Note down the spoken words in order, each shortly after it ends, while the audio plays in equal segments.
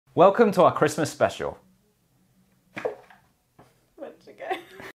Welcome to our Christmas special. Where did it go?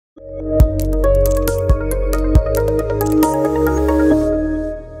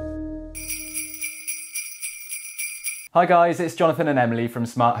 Hi guys, it's Jonathan and Emily from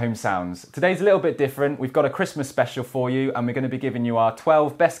Smart Home Sounds. Today's a little bit different. We've got a Christmas special for you and we're going to be giving you our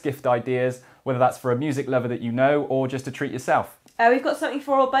 12 best gift ideas, whether that's for a music lover that you know or just to treat yourself. We've got something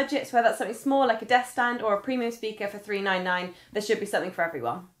for all budgets, whether that's something small like a desk stand or a premium speaker for $399. There should be something for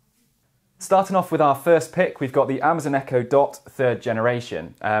everyone. Starting off with our first pick, we've got the Amazon Echo Dot 3rd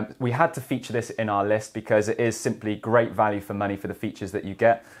generation. We had to feature this in our list because it is simply great value for money for the features that you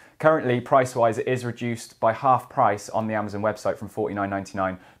get. Currently, price-wise, it is reduced by half price on the Amazon website from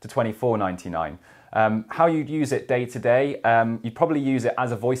 $49.99 to $24.99. How you'd use it day to day, you'd probably use it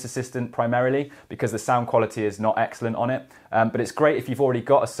as a voice assistant primarily because the sound quality is not excellent on it. But it's great if you've already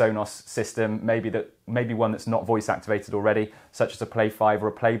got a Sonos system, maybe one that's not voice activated already, such as a Play 5 or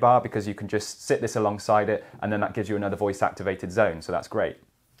a Play Bar, because you can just sit this alongside it and then that gives you another voice activated zone, so that's great.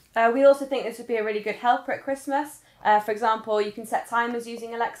 We also think this would be a really good helper at Christmas. For example, you can set timers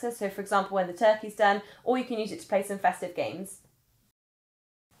using Alexa, so for example when the turkey's done, or you can use it to play some festive games.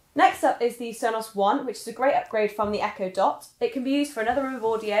 Next up is the Sonos One, which is a great upgrade from the Echo Dot. It can be used for another room of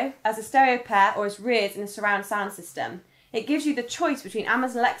audio, as a stereo pair or as rears in a surround sound system. It gives you the choice between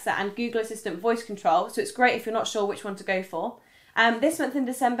Amazon Alexa and Google Assistant voice control, so it's great if you're not sure which one to go for. This month in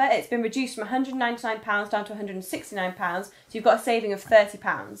December, it's been reduced from £199 down to £169, so you've got a saving of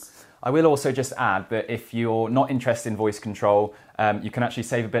 £30. I will also just add that if you're not interested in voice control, you can actually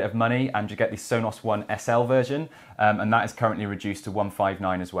save a bit of money and you get the Sonos One SL version, and that is currently reduced to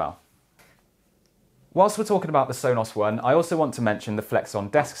 £159 as well. Whilst we're talking about the Sonos One, I also want to mention the Flex-On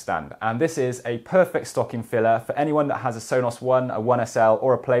desk stand, and this is a perfect stocking filler for anyone that has a Sonos One, a One SL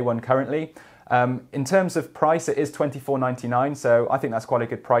or a Play One currently. In terms of price, it is $24.99, so I think that's quite a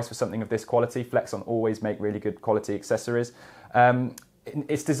good price for something of this quality. Flex-On always make really good quality accessories.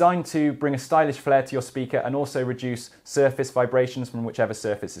 It's designed to bring a stylish flair to your speaker and also reduce surface vibrations from whichever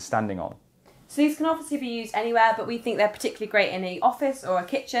surface it's standing on. So these can obviously be used anywhere, but we think they're particularly great in an office or a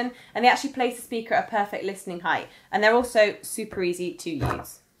kitchen, and they actually place the speaker at a perfect listening height, and they're also super easy to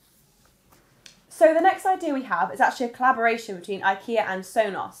use. So the next idea we have is actually a collaboration between IKEA and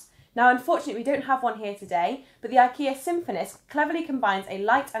Sonos. Now, unfortunately, we don't have one here today, but the IKEA Symphonist cleverly combines a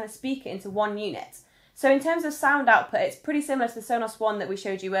light and a speaker into one unit. So in terms of sound output, it's pretty similar to the Sonos One that we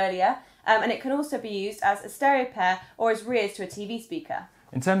showed you earlier, and it can also be used as a stereo pair or as rears to a TV speaker.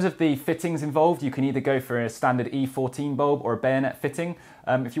 In terms of the fittings involved, you can either go for a standard E14 bulb or a bayonet fitting.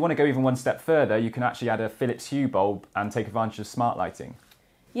 If you want to go even one step further, you can actually add a Philips Hue bulb and take advantage of smart lighting.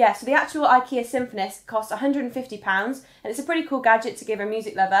 Yeah, so the actual IKEA Symphonist costs £150, and it's a pretty cool gadget to give a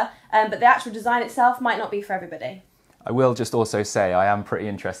music lover, but the actual design itself might not be for everybody. I will just also say I am pretty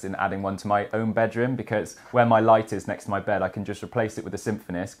interested in adding one to my own bedroom because where my light is next to my bed, I can just replace it with a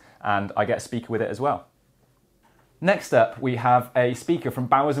Symphonist and I get a speaker with it as well. Next up, we have a speaker from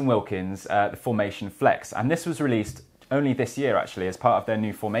Bowers & Wilkins, the Formation Flex, and this was released only this year actually as part of their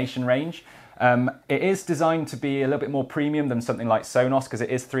new Formation range. It is designed to be a little bit more premium than something like Sonos because it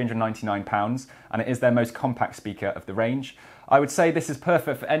is £399 and it is their most compact speaker of the range. I would say this is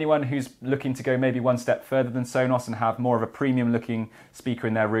perfect for anyone who's looking to go maybe one step further than Sonos and have more of a premium looking speaker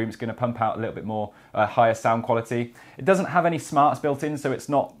in their room. It's going to pump out a little bit more higher sound quality. It doesn't have any smarts built in, so it's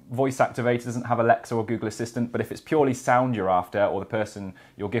not voice activated, doesn't have Alexa or Google Assistant, but if it's purely sound you're after or the person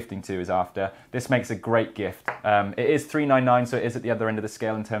you're gifting to is after, this makes a great gift. It is $399, so it is at the other end of the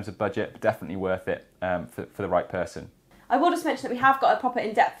scale in terms of budget, but definitely worth it for the right person. I will just mention that we have got a proper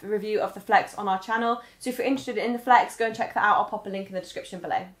in-depth review of the Flex on our channel, so if you're interested in the Flex, go and check that out. I'll pop a link in the description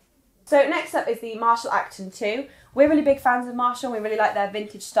below. So next up is the Marshall Acton 2. We're really big fans of Marshall, we really like their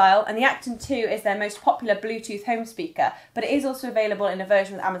vintage style, and the Acton 2 is their most popular Bluetooth home speaker, but it is also available in a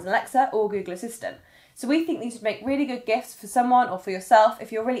version with Amazon Alexa or Google Assistant. So we think these would make really good gifts for someone or for yourself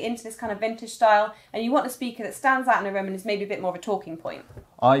if you're really into this kind of vintage style and you want a speaker that stands out in a room and is maybe a bit more of a talking point.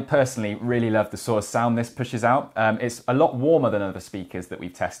 I personally really love the sort of sound this pushes out. It's a lot warmer than other speakers that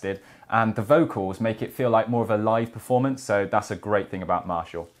we've tested, and the vocals make it feel like more of a live performance, so that's a great thing about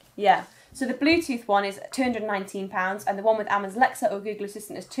Marshall. Yeah, so the Bluetooth one is £219 and the one with Amazon Alexa or Google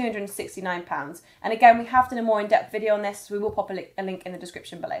Assistant is £269. And again, we have done a more in-depth video on this, so we will pop a link in the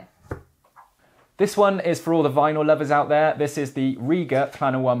description below. This one is for all the vinyl lovers out there. This is the Riga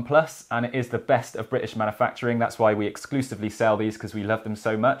Planner One Plus, and it is the best of British manufacturing. That's why we exclusively sell these, because we love them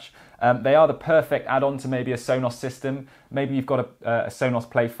so much. They are the perfect add-on to maybe a Sonos system. Maybe you've got a Sonos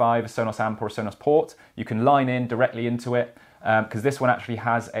Play 5, a Sonos amp or a Sonos port. You can line in directly into it. because this one actually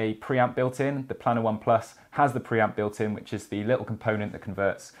has a preamp built in. The Planner One Plus has the preamp built in, which is the little component that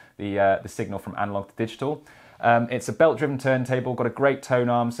converts the signal from analog to digital. It's a belt-driven turntable, got a great tone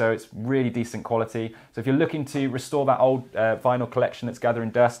arm, so it's really decent quality. So if you're looking to restore that old vinyl collection that's gathering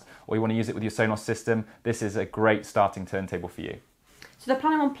dust, or you want to use it with your Sonos system, this is a great starting turntable for you. So the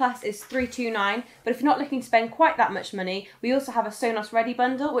Planner One Plus is $329, but if you're not looking to spend quite that much money, we also have a Sonos Ready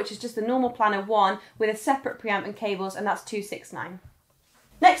bundle, which is just the normal Planner One with a separate preamp and cables, and that's $269.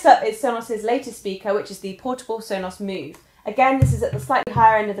 Next up is Sonos's latest speaker, which is the portable Sonos Move. Again, this is at the slightly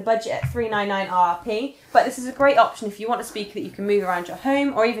higher end of the budget at $399 RRP, but this is a great option if you want a speaker that you can move around your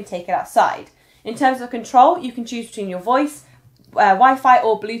home or even take it outside. In terms of control, you can choose between your voice, Wi-Fi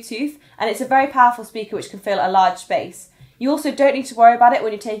or Bluetooth, and it's a very powerful speaker which can fill a large space. You also don't need to worry about it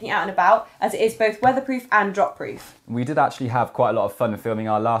when you're taking it out and about, as it is both weatherproof and drop-proof. We did actually have quite a lot of fun filming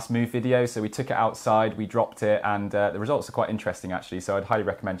our last Move video, so we took it outside, we dropped it, and the results are quite interesting actually, so I'd highly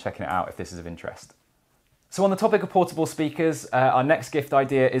recommend checking it out if this is of interest. So on the topic of portable speakers, our next gift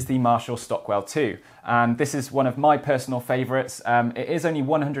idea is the Marshall Stockwell 2, and this is one of my personal favourites. It is only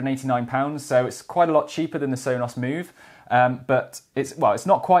 £189, so it's quite a lot cheaper than the Sonos Move. But it's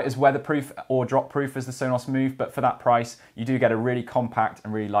not quite as weatherproof or drop-proof as the Sonos Move, but for that price, you do get a really compact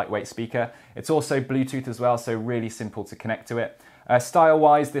and really lightweight speaker. It's also Bluetooth as well, so really simple to connect to it.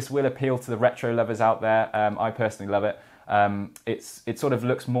 Style-wise, this will appeal to the retro lovers out there. I personally love it. It sort of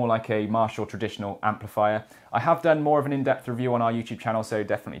looks more like a Marshall traditional amplifier. I have done more of an in-depth review on our YouTube channel, so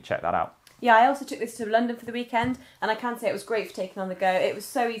definitely check that out. Yeah, I also took this to London for the weekend, and I can say it was great for taking on the go. It was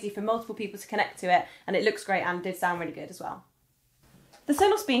so easy for multiple people to connect to it, and it looks great and did sound really good as well. The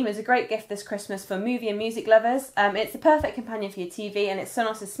Sonos Beam is a great gift this Christmas for movie and music lovers. It's the perfect companion for your TV, and it's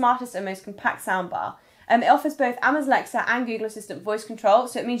Sonos' smartest and most compact soundbar. It offers both Amazon Alexa and Google Assistant voice control,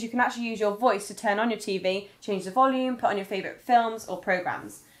 so it means you can actually use your voice to turn on your TV, change the volume, put on your favourite films or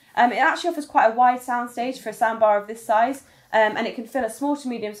programmes. It actually offers quite a wide soundstage for a soundbar of this size, and it can fill a small to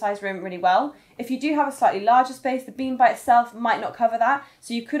medium sized room really well. If you do have a slightly larger space, the Beam by itself might not cover that,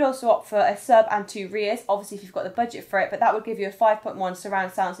 so you could also opt for a sub and 2 rears, obviously if you've got the budget for it, but that would give you a 5.1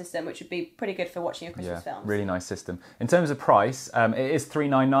 surround sound system, which would be pretty good for watching your Christmas films. Really nice system. In terms of price, it is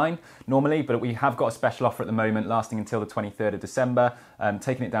 $399 normally, but we have got a special offer at the moment lasting until the 23rd of December,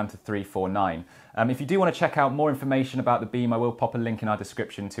 taking it down to $349. If you do want to check out more information about the Beam, I will pop a link in our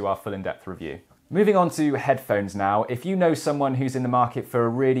description to our full in-depth review. Moving on to headphones now. If you know someone who's in the market for a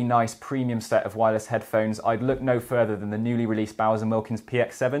really nice premium set of wireless headphones, I'd look no further than the newly released Bowers & Wilkins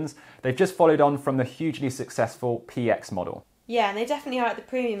PX7s. They've just followed on from the hugely successful PX model. Yeah, and they definitely are at the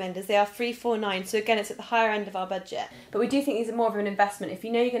premium end, as they are $349, so again it's at the higher end of our budget. But we do think these are more of an investment. If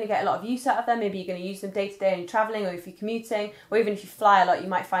you know you're going to get a lot of use out of them, maybe you're going to use them day to day when you're travelling, or if you're commuting, or even if you fly a lot, you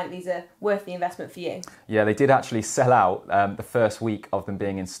might find that these are worth the investment for you. Yeah, they did actually sell out the first week of them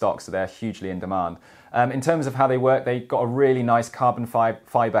being in stock, so they're hugely in demand. In terms of how they work, they've got a really nice carbon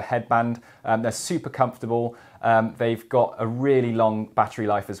fibre headband. They're super comfortable. They've got a really long battery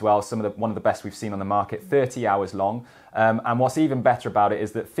life as well, one of the best we've seen on the market, 30 hours long. And what's even better about it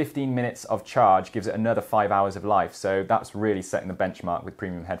is that 15 minutes of charge gives it another 5 hours of life. So that's really setting the benchmark with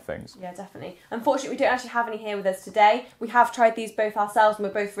premium headphones. Yeah, definitely. Unfortunately, we don't actually have any here with us today. We have tried these both ourselves and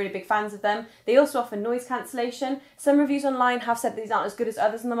we're both really big fans of them. They also offer noise cancellation. Some reviews online have said that these aren't as good as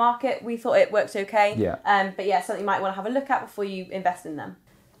others in the market. We thought it worked okay. Yeah. But yeah, something you might want to have a look at before you invest in them.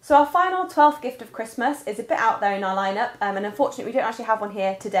 So our final 12th gift of Christmas is a bit out there in our lineup, and unfortunately we don't actually have one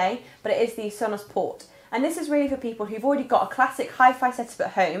here today, but it is the Sonos Port. And this is really for people who've already got a classic hi-fi setup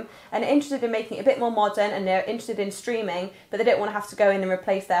at home and are interested in making it a bit more modern, and they're interested in streaming, but they don't want to have to go in and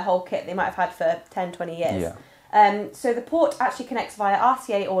replace their whole kit they might have had for 10, 20 years. Yeah. So the port actually connects via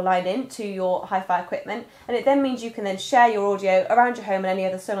RCA or line-in to your hi-fi equipment, and it then means you can then share your audio around your home and any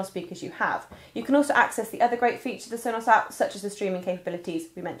other Sonos speakers you have. You can also access the other great features of the Sonos app, such as the streaming capabilities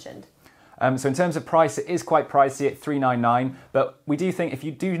we mentioned. So in terms of price, it is quite pricey at $399, but we do think if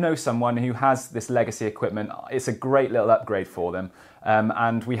you do know someone who has this legacy equipment, it's a great little upgrade for them.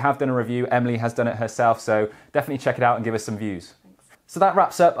 And we have done a review, Emily has done it herself, so definitely check it out and give us some views. So that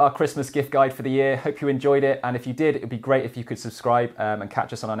wraps up our Christmas gift guide for the year. Hope you enjoyed it, and if you did, it'd be great if you could subscribe and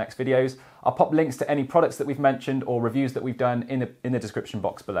catch us on our next videos. I'll pop links to any products that we've mentioned or reviews that we've done in the description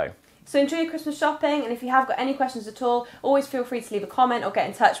box below. So enjoy your Christmas shopping, and if you have got any questions at all, always feel free to leave a comment or get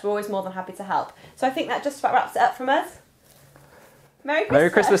in touch. We're always more than happy to help. So I think that just about wraps it up from us. Merry Christmas! Merry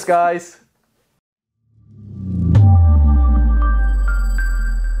Christmas, guys!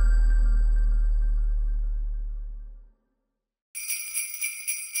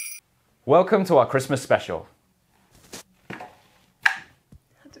 Welcome to our Christmas special.